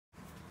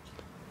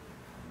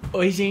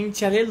Oi,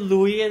 gente,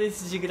 aleluia,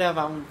 decidi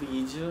gravar um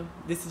vídeo.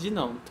 Decidi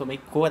não, tomei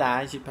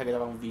coragem pra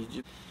gravar um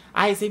vídeo.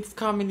 Eu sempre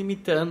ficava me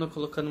limitando,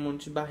 colocando um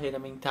monte de barreira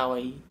mental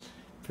aí.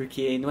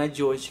 Porque não é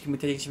de hoje que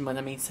muita gente me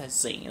manda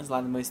mensagens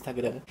lá no meu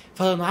Instagram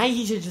falando,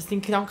 Richard, você tem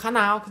que criar um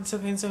canal, que não sei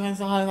o que, não sei o que, não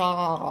sei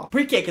o que.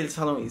 Por que eles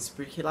falam isso?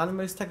 Porque lá no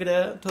meu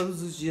Instagram,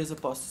 todos os dias eu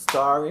posto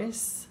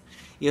stories.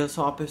 E eu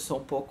sou uma pessoa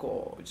um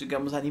pouco,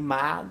 digamos,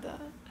 animada,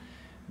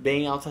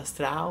 bem alto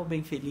astral,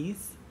 bem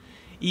feliz.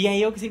 E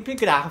aí eu sempre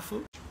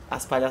gravo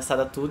as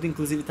palhaçadas tudo,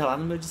 inclusive tá lá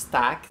no meu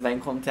destaque. Vai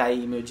encontrar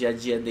aí meu dia a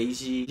dia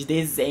desde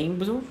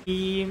dezembro.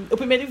 E o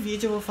primeiro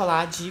vídeo eu vou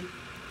falar de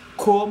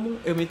como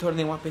eu me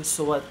tornei uma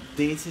pessoa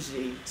desse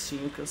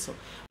jeitinho que eu sou.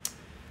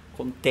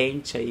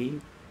 Contente aí.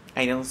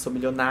 Ainda não sou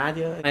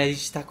milionária, mas a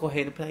gente tá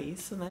correndo pra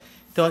isso, né?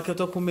 Então aqui eu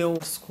tô com o meu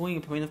rascunho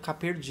pra mim não ficar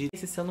perdido.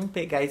 Se eu não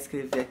pegar e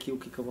escrever aqui o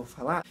que eu vou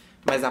falar,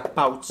 mas a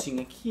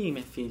pautinha aqui,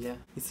 minha filha,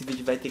 esse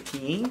vídeo vai ter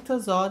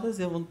 500 horas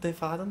e eu não ter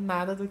falado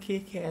nada do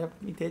que era pra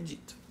me ter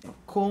dito.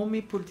 Como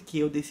e por que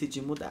eu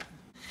decidi mudar.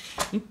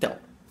 Então,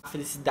 a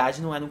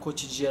felicidade não era um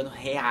cotidiano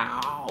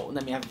real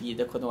na minha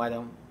vida quando eu era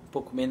um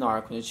pouco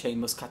menor, quando eu tinha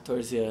meus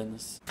 14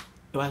 anos.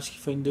 Eu acho que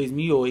foi em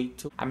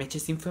 2008. A minha tia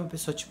sempre foi uma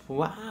pessoa tipo,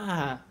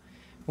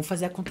 vamos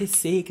fazer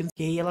acontecer, que não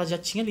sei o que. E ela já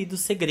tinha lido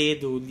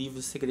o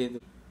livro Segredo.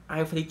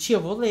 Aí eu falei, tia,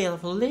 eu vou ler. Ela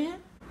falou, lê.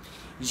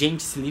 Gente,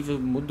 esse livro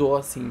mudou,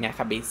 assim, minha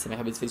cabeça. Minha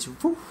cabeça fez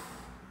tipo...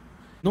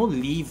 No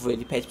livro,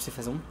 ele pede pra você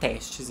fazer um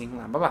testezinho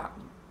lá,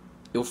 babado.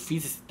 Eu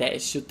fiz esse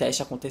teste, o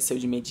teste aconteceu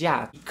de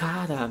imediato. E,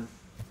 cara,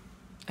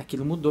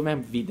 aquilo mudou minha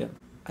vida.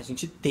 A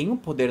gente tem o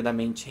poder da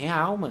mente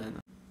real, mano.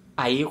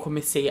 Aí eu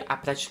comecei a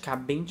praticar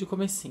bem de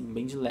comecinho,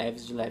 bem de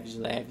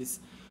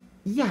leves.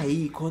 E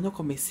aí, quando eu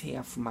comecei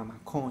a fumar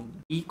maconha,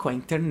 e com a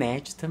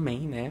internet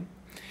também, né?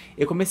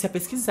 Eu comecei a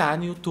pesquisar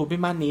no YouTube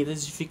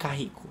maneiras de ficar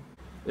rico.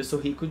 Eu sou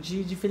rico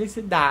de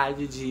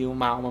felicidade, de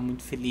uma alma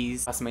muito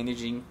feliz. Faço uma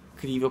energia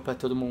incrível pra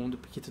todo mundo,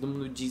 porque todo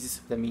mundo diz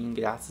isso pra mim,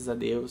 graças a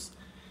Deus.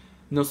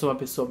 Não sou uma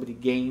pessoa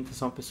briguenta,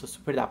 sou uma pessoa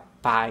super da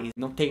paz.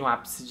 Não tenho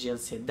ápice de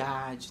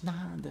ansiedade,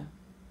 nada.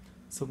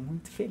 Sou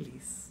muito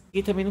feliz.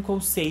 E também no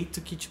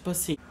conceito que, tipo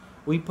assim,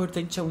 o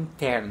importante é o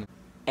interno.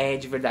 É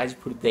de verdade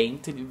por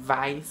dentro, ele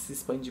vai se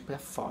expandir pra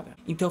fora.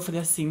 Então eu falei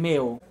assim,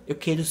 eu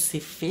quero ser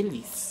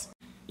feliz.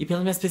 E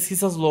pelas minhas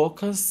pesquisas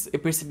loucas, eu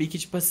percebi que,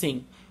 tipo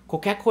assim,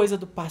 qualquer coisa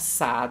do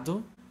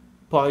passado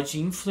pode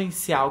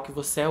influenciar o que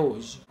você é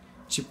hoje.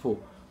 Tipo,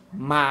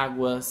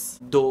 mágoas,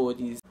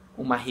 dores,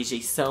 uma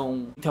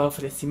rejeição. Então eu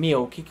falei assim,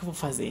 o que eu vou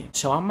fazer?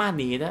 Achar uma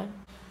maneira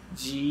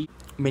de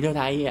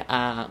melhorar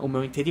o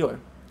meu interior.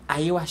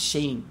 Aí eu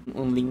achei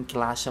um link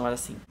lá chamado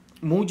assim,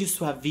 mude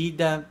sua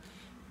vida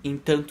em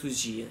tantos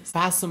dias.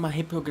 Faça uma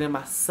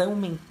reprogramação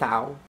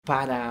mental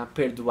para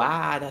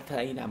perdoar,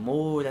 atrair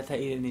amor,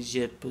 atrair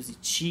energia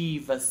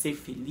positiva, ser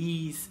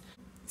feliz,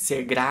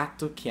 ser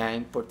grato, que a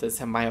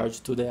importância maior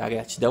de tudo é a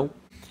gratidão.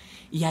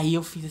 E aí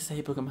eu fiz essa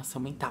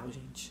reprogramação mental,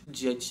 gente,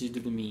 dia de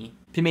dormir.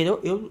 Primeiro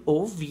eu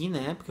ouvi,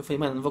 né, porque eu falei,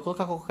 mano, não vou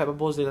colocar qualquer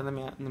baboseira na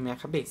minha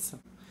cabeça.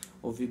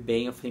 Ouvi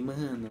bem, eu falei,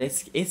 mano,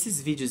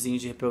 esses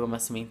videozinhos de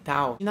reprogramação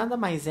mental, nada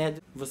mais é do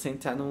que você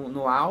entrar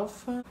no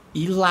alfa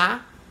e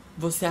lá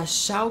você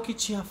achar o que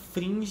te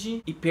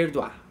aflige e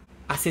perdoar.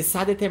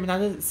 Acessar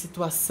determinada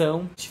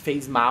situação que te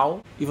fez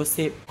mal e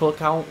você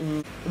colocar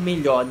o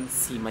melhor em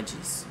cima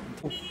disso.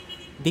 Então,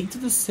 dentro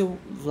do seu,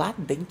 lá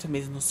dentro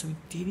mesmo, no seu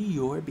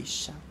interior,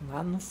 bicha,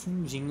 lá no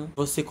fundinho,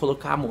 você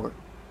colocar amor.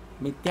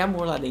 Meter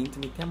amor lá dentro,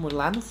 meter amor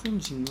lá no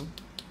fundinho.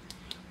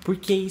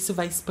 Porque isso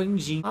vai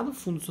expandir. Lá no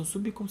fundo do seu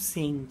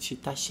subconsciente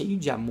tá cheio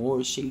de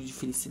amor, cheio de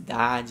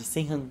felicidade,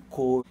 sem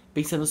rancor,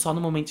 pensando só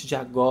no momento de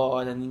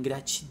agora, na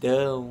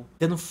ingratidão,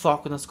 dando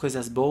foco nas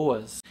coisas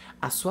boas.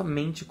 A sua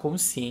mente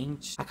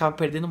consciente acaba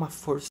perdendo uma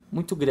força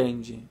muito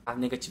grande. A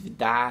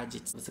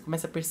negatividade, você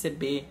começa a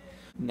perceber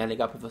não é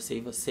legal pra você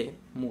e você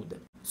muda.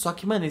 Só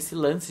que, mano, esse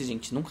lance,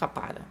 gente, nunca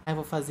para. Eu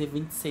vou fazer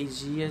 26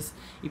 dias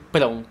e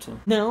pronto.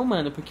 Não,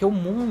 mano, porque o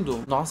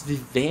mundo nós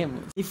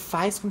vivemos e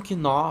faz com que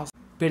nós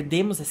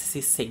perdemos essa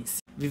essência.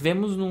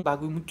 Vivemos num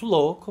bagulho muito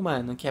louco,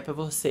 mano, que é pra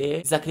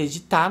você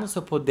desacreditar no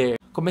seu poder.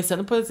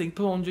 Começando, por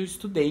exemplo, onde eu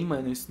estudei,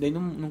 mano. Eu estudei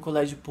num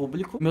colégio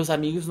público, meus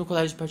amigos no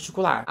colégio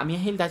particular. A minha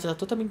realidade era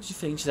totalmente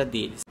diferente da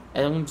deles.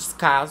 Era um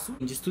descaso,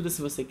 de estuda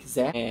se você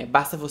quiser,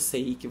 basta você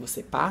ir que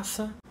você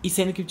passa. E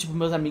sendo que, tipo,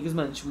 meus amigos,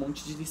 mano, tinha um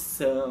monte de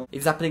lição.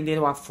 Eles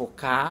aprenderam a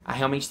focar, a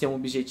realmente ter um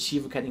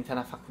objetivo, que era entrar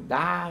na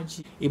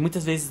faculdade. E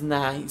muitas vezes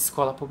na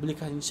escola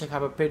pública a gente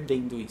acaba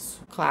perdendo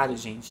isso. Claro,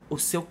 gente, o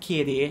seu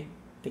querer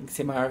tem que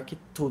ser maior que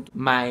tudo.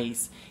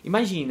 Mas,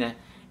 imagina,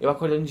 eu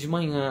acordando de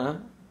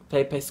manhã pra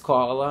ir pra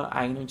escola,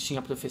 aí não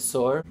tinha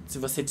professor. Se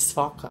você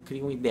desfoca,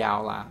 cria um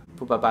ideal lá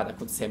pro babado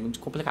acontecer, é muito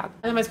complicado.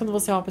 Ainda mais quando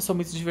você é uma pessoa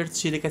muito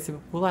divertida e quer ser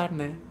popular,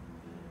 né?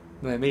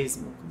 Não é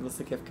mesmo? Quando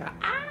você quer ficar,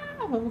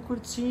 vamos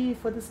curtir,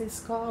 foda-se a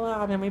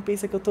escola. Minha mãe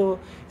pensa que eu tô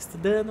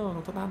estudando,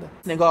 não tô nada.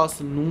 Esse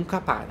negócio nunca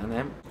para,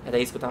 né? Era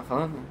isso que eu tava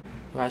falando?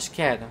 Eu acho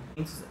que era.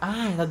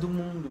 Era do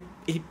mundo.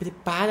 Ele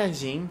prepara a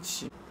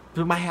gente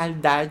pra uma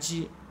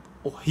realidade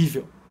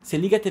horrível. Você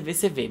liga a TV,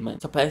 você vê, mano.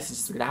 Só parece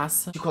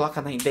desgraça. Te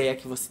coloca na ideia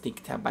que você tem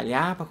que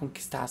trabalhar pra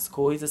conquistar as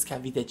coisas, que a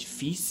vida é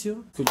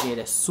difícil, que o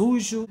dinheiro é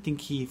sujo, tem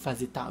que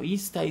fazer tal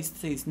isso, tal isso,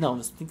 tal isso. Não,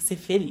 você tem que ser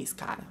feliz,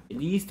 cara.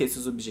 Feliz, ter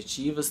seus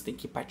objetivos, tem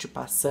que partir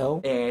pra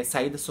ação,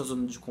 sair da sua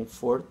zona de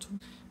conforto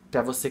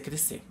pra você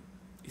crescer.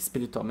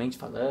 Espiritualmente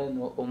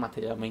falando, ou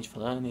materialmente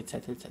falando,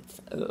 etc, etc.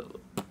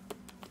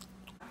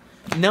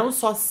 Não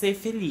só ser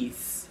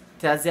feliz,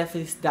 trazer a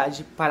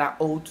felicidade para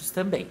outros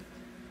também.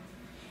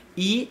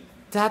 E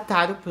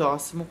tratar o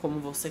próximo como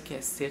você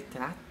quer ser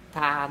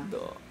tratado.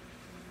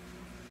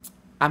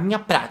 A minha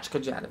prática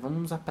diária.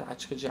 Vamos usar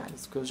prática diária,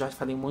 porque eu já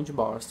falei um monte de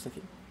bosta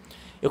aqui.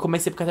 Eu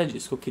comecei por causa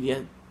disso, que eu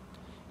queria...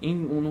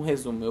 No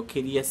resumo, eu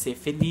queria ser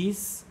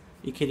feliz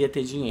e queria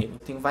ter dinheiro. Eu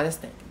tenho várias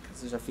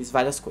técnicas, eu já fiz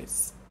várias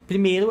coisas.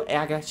 Primeiro é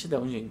a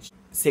gratidão, gente.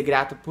 Ser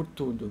grato por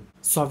tudo.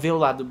 Só ver o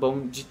lado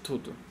bom de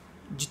tudo.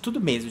 De tudo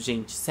mesmo,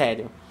 gente,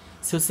 sério.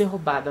 Se eu ser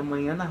roubado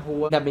amanhã na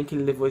rua, ainda bem que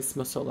ele levou esse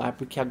meu celular,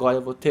 porque agora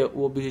eu vou ter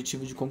o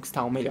objetivo de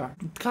conquistar o melhor.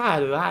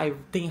 Claro, ai,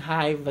 tem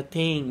raiva,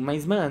 tem,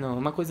 mas, mano,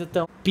 uma coisa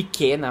tão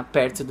pequena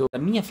perto da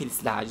minha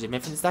felicidade.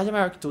 Minha felicidade é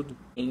maior que tudo.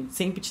 Em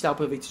sempre tirar o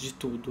proveito de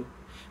tudo.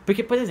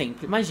 Porque, por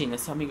exemplo, imagina,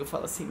 seu amigo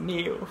fala assim,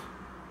 meu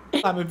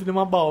vida é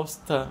uma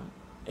bosta.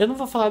 Eu não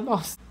vou falar,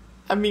 nossa,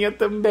 a minha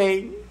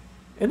também.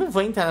 Eu não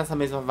vou entrar nessa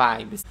mesma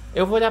vibe.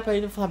 Eu vou olhar pra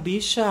ele e falar,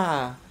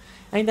 bicha...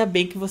 Ainda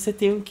bem que você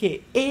tem o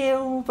quê?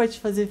 Eu pra te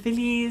fazer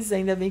feliz.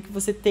 Ainda bem que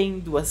você tem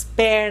 2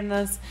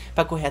 pernas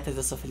pra correr atrás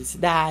da sua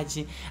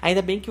felicidade.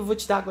 Ainda bem que eu vou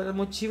te dar agora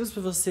motivos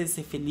pra você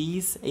ser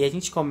feliz. E a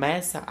gente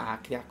começa a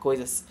criar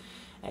coisas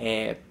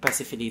pra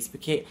ser feliz.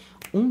 Porque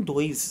 1,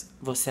 2,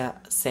 você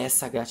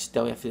acessa a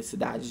gratidão e a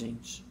felicidade,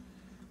 gente.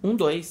 1,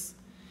 2.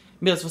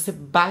 Meu, se você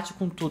bate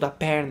com tudo a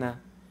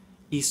perna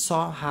e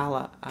só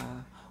rala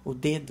o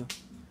dedo,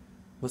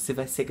 você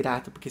vai ser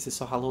grato porque você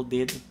só ralou o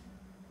dedo.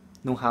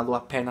 Não ralou a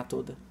perna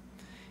toda.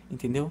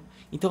 Entendeu?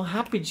 Então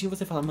rapidinho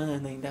você fala,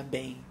 mano, ainda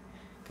bem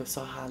que eu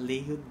só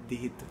ralei o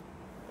dedo.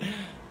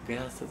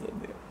 Graças a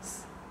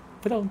Deus.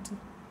 Pronto.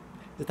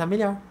 Já tá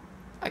melhor.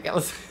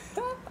 Aquelas...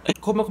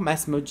 Como eu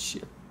começo meu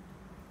dia?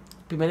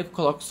 Primeiro que eu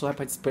coloco o celular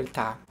pra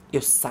despertar,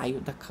 eu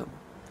saio da cama.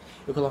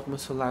 Eu coloco meu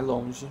celular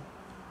longe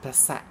pra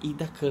sair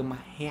da cama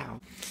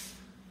real.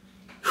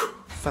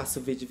 Faço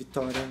o V de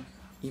Vitória.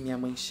 E minha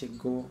mãe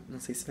chegou. Não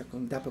sei se vai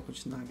dar pra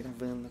continuar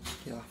gravando,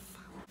 porque ela...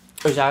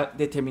 Eu já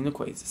determino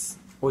coisas.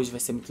 Hoje vai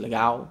ser muito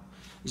legal.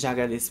 Já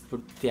agradeço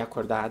por ter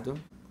acordado.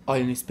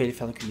 Olho no espelho e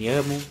falo que me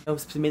amo.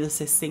 Os primeiros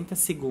 60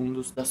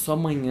 segundos da sua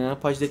manhã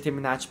pode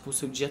determinar, tipo, o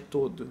seu dia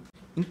todo.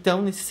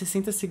 Então, nesses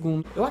 60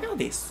 segundos, eu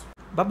agradeço.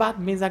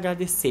 Babado mesmo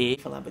agradecer.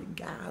 Falar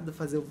obrigado,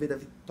 fazer o V da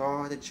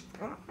vitória, tipo...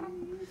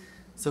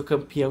 Sou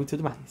campeão e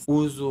tudo mais.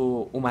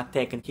 Uso uma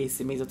técnica, que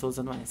esse mês eu tô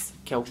usando essa,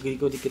 que é o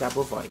Grigori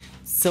Grabovoi.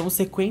 São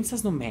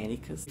sequências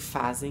numéricas que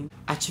fazem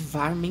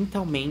ativar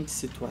mentalmente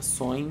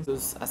situações,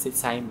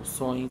 acessar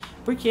emoções.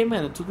 Porque,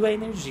 mano, tudo é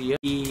energia.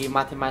 E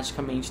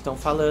matematicamente estão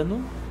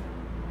falando,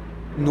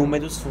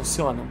 números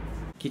funcionam.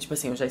 Que, tipo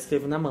assim, eu já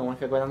escrevo na mão,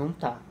 aqui agora não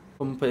tá.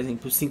 Como, por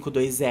exemplo,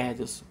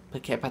 520,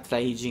 que é pra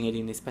atrair dinheiro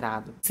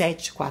inesperado.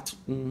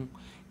 741,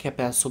 que é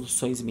para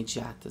soluções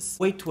imediatas.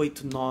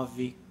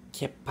 889,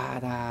 que é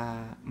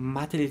para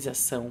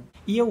materialização.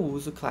 E eu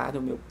uso, claro,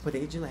 o meu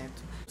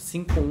predileto.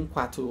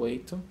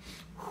 5148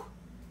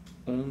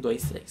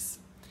 123.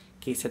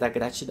 Que esse é da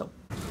gratidão.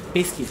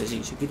 Pesquisa,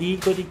 gente.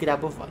 Grigori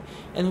Grabovoi.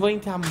 Eu não vou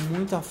entrar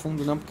muito a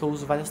fundo, não, porque eu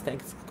uso várias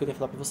técnicas que eu queria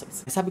falar pra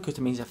vocês. Sabe o que eu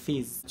também já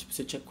fiz? Tipo,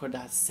 se eu tinha que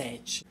acordar às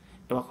 7,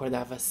 eu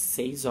acordava às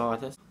 6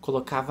 horas,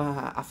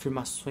 colocava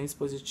afirmações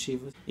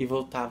positivas e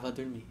voltava a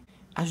dormir.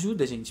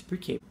 Ajuda, gente, por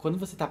quê? Quando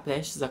você tá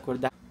prestes a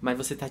acordar, mas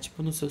você tá,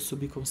 tipo, no seu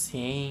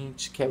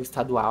subconsciente, que é o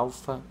estado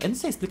alfa. Eu não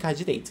sei explicar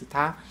direito,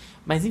 tá?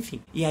 Mas,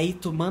 enfim. E aí,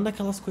 tu manda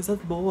aquelas coisas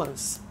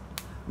boas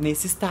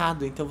nesse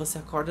estado. Então, você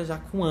acorda já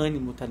com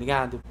ânimo, tá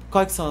ligado?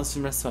 Quais são as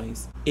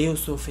afirmações? Eu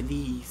sou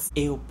feliz.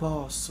 Eu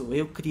posso.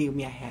 Eu crio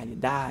minha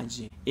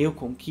realidade. Eu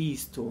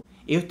conquisto.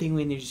 Eu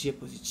tenho energia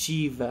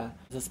positiva.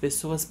 As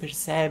pessoas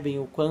percebem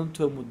o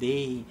quanto eu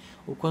mudei.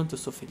 O quanto eu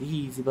sou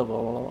feliz e blá, blá,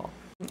 blá, blá.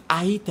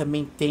 Aí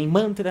também tem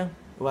mantra.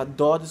 Eu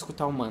adoro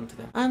escutar um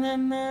mantra.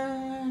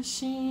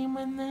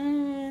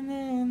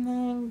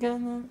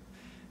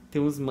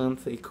 Tem uns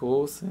mantras aí que eu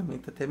ouço. Minha mãe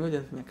tá até me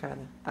olhando pra minha cara.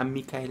 A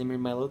Micaela, minha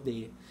irmã, ela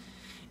odeia.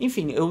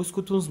 Enfim, eu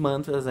escuto uns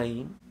mantras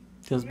aí.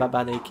 Tem uns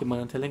babados aí que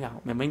mantra é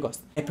legal. Minha mãe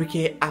gosta. É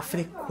porque a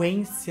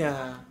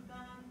frequência...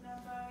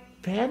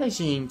 Pera,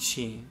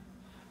 gente.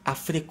 A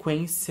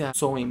frequência que o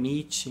som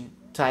emite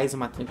traz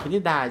uma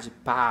tranquilidade,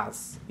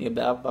 paz e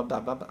blá, blá, blá,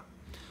 blá, blá.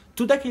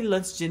 Tudo aquele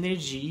lance de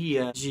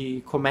energia,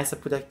 de começa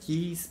por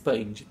aqui e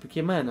expande.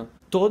 Porque, mano,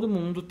 todo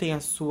mundo tem a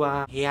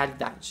sua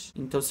realidade.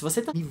 Então, se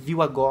você me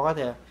viu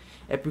agora,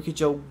 é porque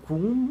de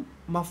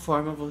alguma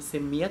forma você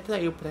me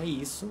atraiu pra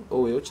isso.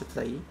 Ou eu te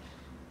atraí,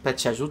 pra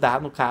te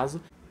ajudar, no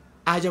caso.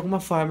 A, de alguma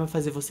forma,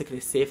 fazer você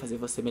crescer, fazer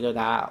você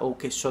melhorar. Ou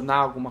questionar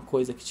alguma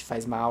coisa que te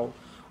faz mal.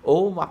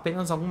 Ou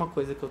apenas alguma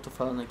coisa que eu tô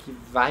falando aqui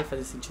vai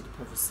fazer sentido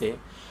pra você.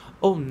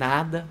 Ou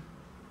nada.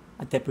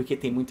 Até porque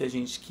tem muita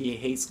gente que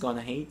hates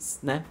gonna hates,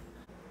 né?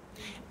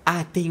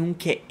 Ah, tem um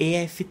que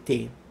é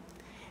EFT.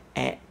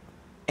 É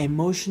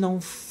Emotional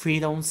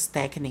Freedom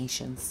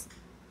Techniques.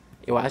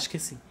 Eu acho que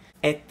sim.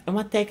 É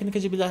uma técnica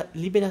de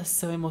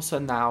liberação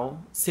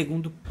emocional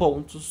segundo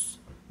pontos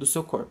do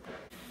seu corpo.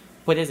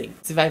 Por exemplo,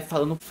 você vai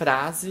falando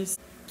frases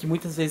que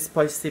muitas vezes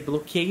podem ser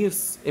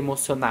bloqueios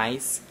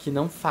emocionais que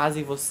não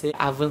fazem você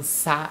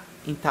avançar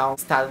em tal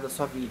estado da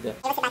sua vida.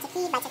 Aí você bate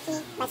aqui, bate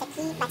aqui, bate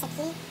aqui, bate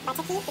aqui,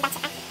 bate aqui e bate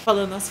aqui.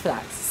 Falando as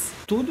frases.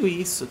 Tudo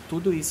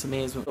isso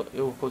mesmo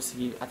eu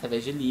consegui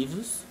através de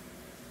livros.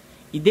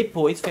 E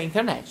depois foi a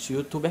internet. O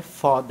YouTube é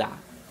foda.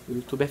 O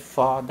YouTube é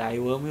foda.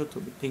 Eu amo o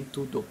YouTube. Tem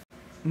tudo.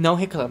 Não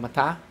reclama,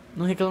 tá?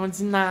 Não reclama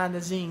de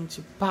nada,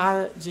 gente.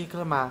 Para de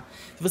reclamar.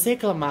 Se você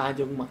reclamar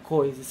de alguma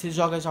coisa, você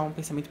joga já um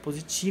pensamento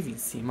positivo em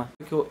cima.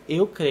 Porque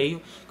eu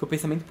creio que o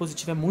pensamento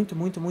positivo é muito,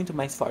 muito, muito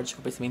mais forte que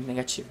o pensamento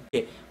negativo. Por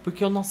quê?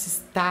 Porque o nosso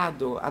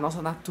estado, a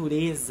nossa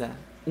natureza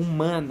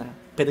humana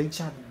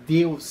perante a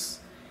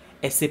Deus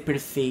é ser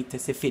perfeita, é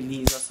ser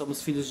feliz. Nós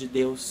somos filhos de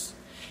Deus.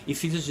 E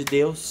filhos de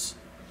Deus,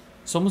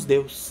 somos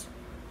Deus.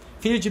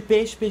 Filho de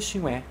peixe,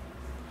 peixinho é.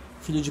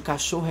 Filho de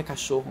cachorro é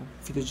cachorro.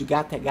 Filho de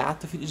gato é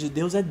gato. Filho de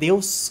Deus é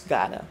Deus,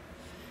 cara.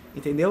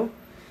 Entendeu?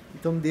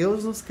 Então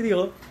Deus nos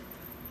criou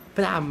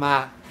pra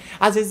amar.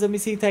 Às vezes eu me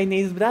sinto a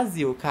Inês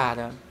Brasil,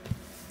 cara.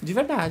 De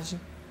verdade.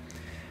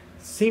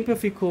 Sempre eu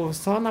fico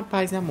só na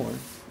paz e amor.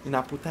 E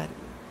na putaria.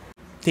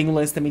 Tem um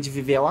lance também de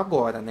viver o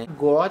agora, né?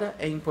 Agora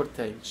é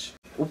importante.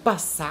 O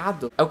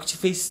passado é o que te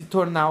fez se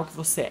tornar o que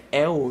você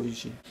é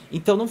hoje.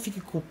 Então não fique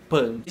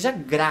culpando. Seja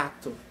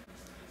grato.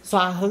 Só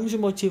arranjo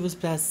motivos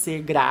pra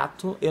ser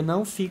grato. Eu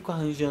não fico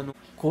arranjando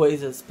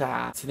coisas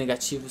pra ser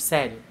negativo,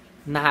 sério.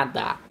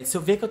 Nada. Se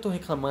eu ver que eu tô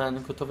reclamando,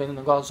 que eu tô vendo um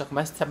negócio, já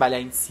começo a trabalhar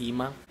em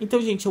cima.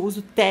 Então, gente, eu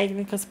uso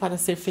técnicas para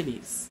ser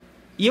feliz.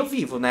 E eu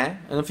vivo,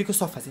 né? Eu não fico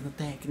só fazendo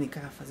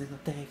técnica.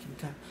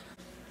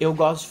 Eu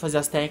gosto de fazer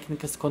as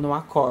técnicas quando eu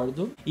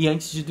acordo e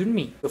antes de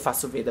dormir. Eu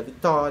faço o V da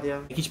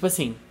Vitória. E que, tipo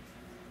assim,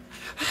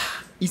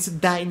 isso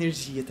dá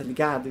energia, tá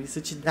ligado? Isso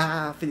te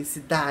dá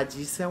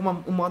felicidade. Isso é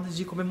um modo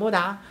de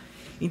comemorar.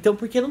 Então,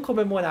 por que não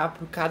comemorar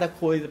por cada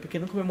coisa? Por que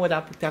não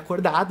comemorar por ter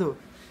acordado?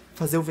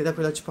 Fazer o V da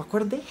acordar, tipo,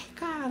 acordei,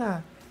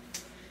 cara.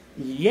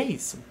 E é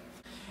isso.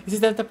 E vocês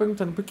devem estar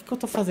perguntando, por que eu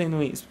tô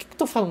fazendo isso? Por que eu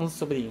tô falando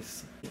sobre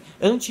isso?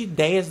 Eu não tinha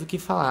ideias do que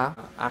falar.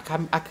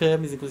 A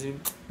Camis, inclusive,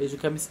 beijo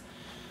Camis,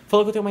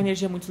 falou que eu tenho uma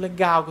energia muito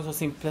legal, que eu tô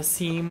sempre pra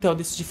cima. Então eu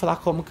decidi falar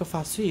como que eu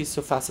faço isso.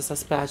 Eu faço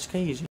essas práticas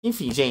aí, gente.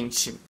 Enfim,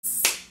 gente.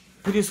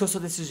 Por isso que eu sou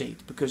desse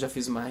jeito. Porque eu já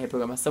fiz uma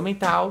reprogramação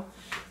mental.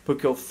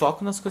 Porque eu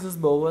foco nas coisas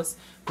boas.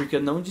 Porque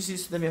eu não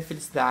desisto da minha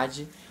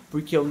felicidade.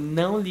 Porque eu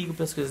não ligo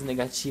pras coisas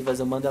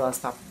negativas. Eu mando elas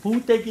pra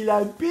puta que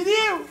lá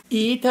pariu.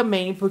 E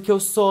também porque eu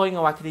sonho,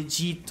 eu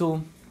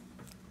acredito.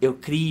 Eu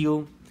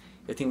crio.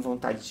 Eu tenho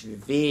vontade de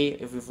viver.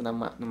 Eu vivo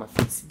numa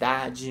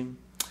felicidade.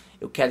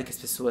 Eu quero que as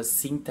pessoas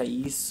sintam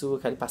isso. Eu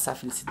quero passar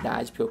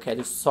felicidade. Porque eu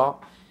quero só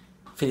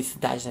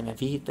felicidade na minha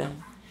vida.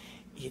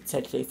 E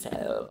etc, etc.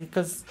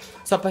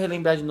 Só pra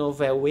relembrar de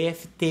novo, é o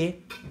EFT,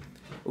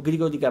 o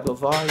Grigori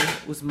Grabovoi,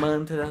 os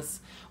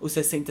mantras, os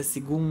 60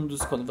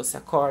 segundos quando você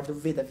acorda, o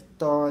V da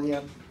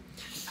Vitória.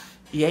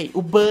 E aí,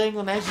 o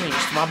banho, né,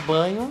 gente? Tomar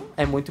banho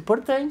é muito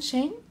importante,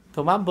 hein?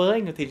 Tomar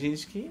banho, tem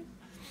gente que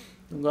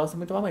não gosta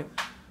muito de tomar banho.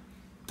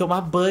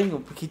 Tomar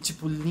banho, porque,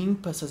 tipo,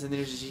 limpa suas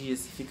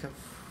energias e fica...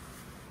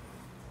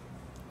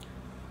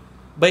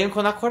 Banho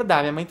quando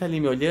acordar. Minha mãe tá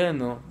ali me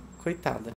olhando, coitada.